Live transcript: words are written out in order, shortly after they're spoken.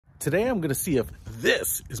Today I'm gonna see if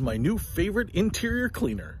this is my new favorite interior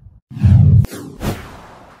cleaner.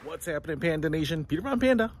 What's happening, Panda Nation? Peter Von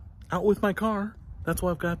Panda, out with my car. That's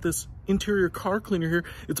why I've got this interior car cleaner here.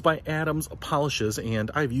 It's by Adams Polishes,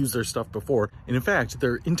 and I've used their stuff before. And in fact,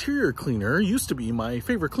 their interior cleaner used to be my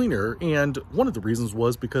favorite cleaner, and one of the reasons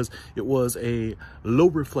was because it was a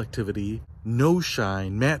low reflectivity, no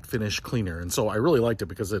shine, matte finish cleaner. And so I really liked it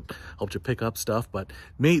because it helped you pick up stuff, but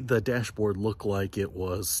made the dashboard look like it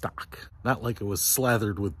was stock, not like it was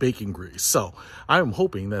slathered with baking grease. So I'm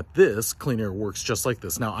hoping that this cleaner works just like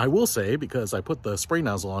this. Now, I will say, because I put the spray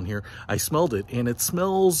nozzle on here, I smelled it and it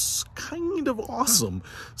smells kind of awesome.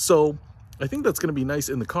 So I think that's going to be nice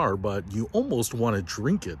in the car, but you almost want to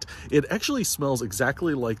drink it. It actually smells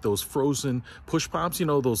exactly like those frozen push pops, you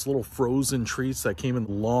know, those little frozen treats that came in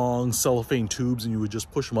long cellophane tubes and you would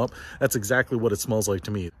just push them up. That's exactly what it smells like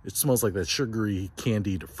to me. It smells like that sugary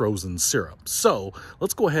candied frozen syrup. So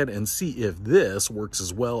let's go ahead and see if this works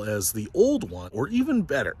as well as the old one or even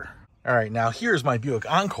better. All right, now here's my Buick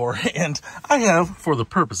Encore, and I have, for the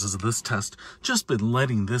purposes of this test, just been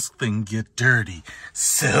letting this thing get dirty.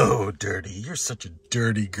 So dirty. You're such a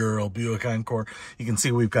dirty girl, Buick Encore. You can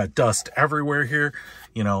see we've got dust everywhere here,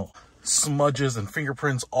 you know, smudges and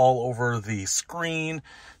fingerprints all over the screen.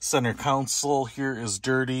 Center console here is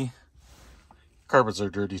dirty. Carpets are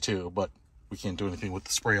dirty too, but we can't do anything with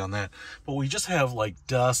the spray on that. But we just have like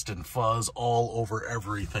dust and fuzz all over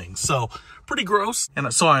everything. So pretty gross.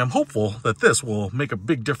 And so I am hopeful that this will make a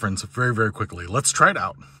big difference very, very quickly. Let's try it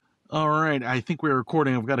out. All right, I think we're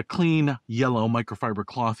recording. I've got a clean yellow microfiber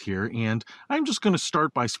cloth here, and I'm just gonna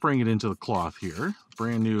start by spraying it into the cloth here.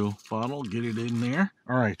 Brand new bottle, get it in there.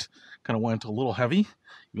 All right, kind of went a little heavy.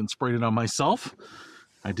 Even sprayed it on myself.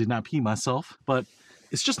 I did not pee myself, but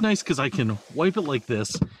it's just nice because I can wipe it like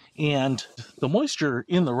this and the moisture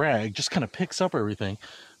in the rag just kind of picks up everything,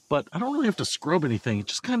 but I don't really have to scrub anything. It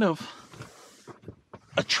just kind of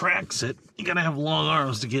attracts it. You gotta have long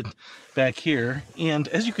arms to get back here. And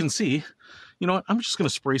as you can see, you know what? I'm just gonna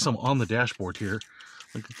spray some on the dashboard here.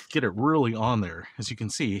 Like, get it really on there. As you can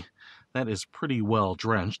see, that is pretty well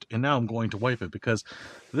drenched. And now I'm going to wipe it because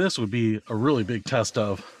this would be a really big test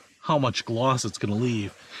of how much gloss it's gonna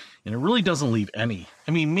leave. And it really doesn't leave any.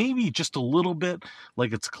 I mean, maybe just a little bit,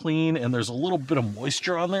 like it's clean and there's a little bit of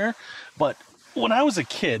moisture on there. But when I was a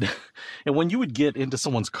kid, and when you would get into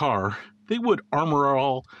someone's car, they would armor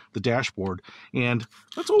all the dashboard. And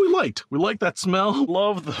that's what we liked. We liked that smell.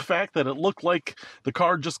 Love the fact that it looked like the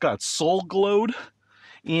car just got soul glowed.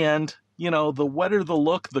 And, you know, the wetter the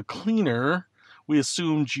look, the cleaner we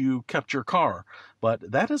assumed you kept your car.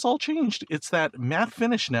 But that has all changed. It's that matte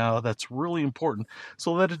finish now that's really important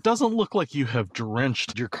so that it doesn't look like you have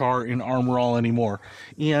drenched your car in Armor All anymore.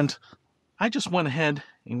 And I just went ahead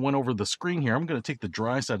and went over the screen here. I'm going to take the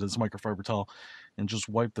dry side of this microfiber towel and just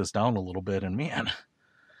wipe this down a little bit. And man,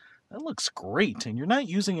 that looks great. And you're not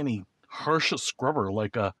using any harsh scrubber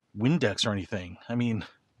like a Windex or anything. I mean,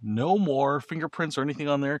 no more fingerprints or anything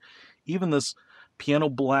on there. Even this piano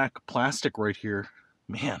black plastic right here,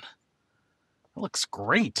 man, it looks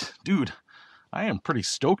great. Dude, I am pretty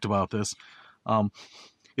stoked about this.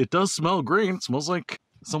 It does smell great. It smells like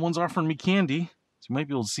someone's offering me candy. So you might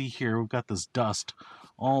be able to see here, we've got this dust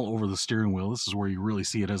all over the steering wheel. This is where you really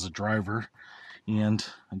see it as a driver. And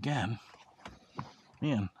again,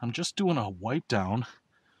 man, I'm just doing a wipe down.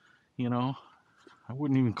 You know, I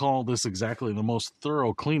wouldn't even call this exactly the most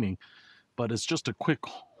thorough cleaning, but it's just a quick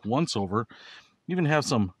once over. Even have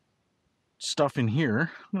some stuff in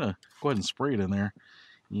here. I'm gonna go ahead and spray it in there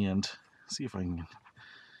and see if I can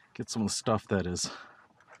get some of the stuff that is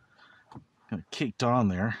kind of caked on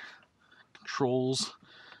there. Controls.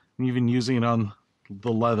 I'm even using it on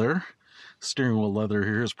the leather. Steering wheel leather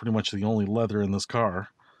here is pretty much the only leather in this car,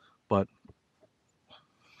 but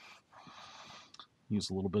use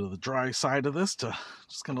a little bit of the dry side of this to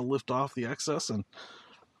just kind of lift off the excess. And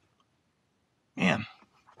man,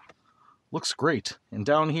 looks great. And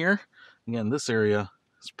down here, again, this area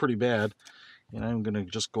is pretty bad. And I'm going to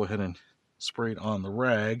just go ahead and spray it on the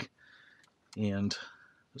rag and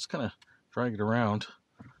just kind of drag it around.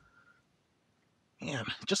 Man,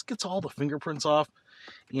 it just gets all the fingerprints off.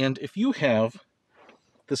 And if you have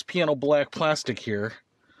this piano black plastic here,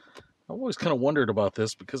 I've always kind of wondered about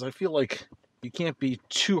this because I feel like you can't be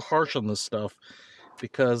too harsh on this stuff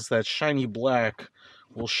because that shiny black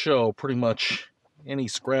will show pretty much any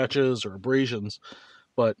scratches or abrasions.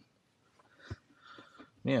 But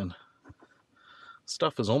man,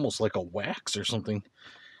 stuff is almost like a wax or something.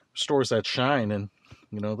 Restores that shine, and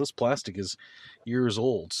you know, this plastic is years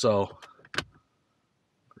old. So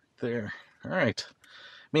right there. All right,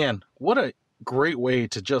 man, what a great way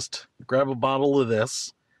to just grab a bottle of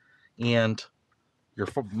this and your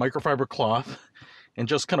microfiber cloth and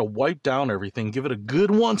just kind of wipe down everything. Give it a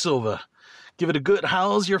good once over. Give it a good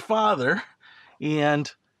how's your father,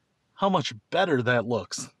 and how much better that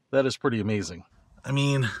looks. That is pretty amazing. I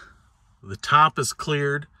mean, the top is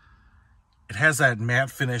cleared. It has that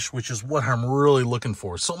matte finish, which is what I'm really looking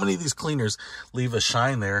for. So many of these cleaners leave a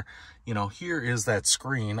shine there. You know, here is that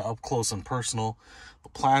screen up close and personal. The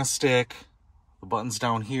plastic, the buttons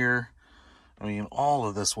down here. I mean, all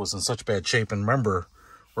of this was in such bad shape. And remember,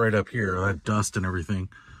 right up here, that dust and everything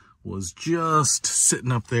was just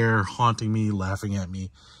sitting up there, haunting me, laughing at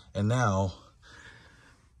me. And now,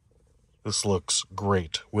 this looks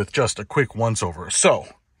great with just a quick once-over. So,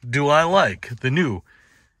 do I like the new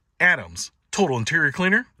Adams Total Interior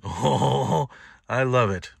Cleaner? Oh, I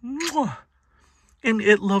love it. Mwah. And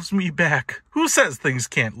it loves me back. Who says things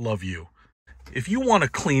can't love you? If you want to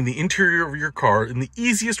clean the interior of your car in the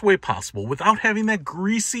easiest way possible without having that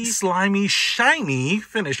greasy, slimy, shiny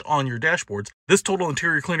finish on your dashboards, this Total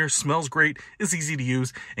Interior Cleaner smells great, is easy to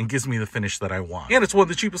use, and gives me the finish that I want. And it's one of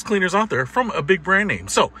the cheapest cleaners out there from a big brand name.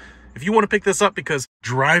 So, if you want to pick this up because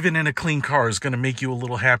driving in a clean car is going to make you a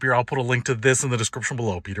little happier, I'll put a link to this in the description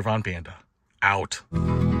below. Peter Von Panda, out. We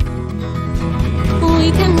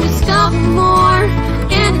can discover more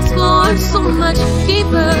and explore so much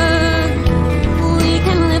deeper. We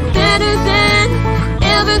can live better than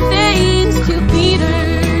ever, thanks to Peter.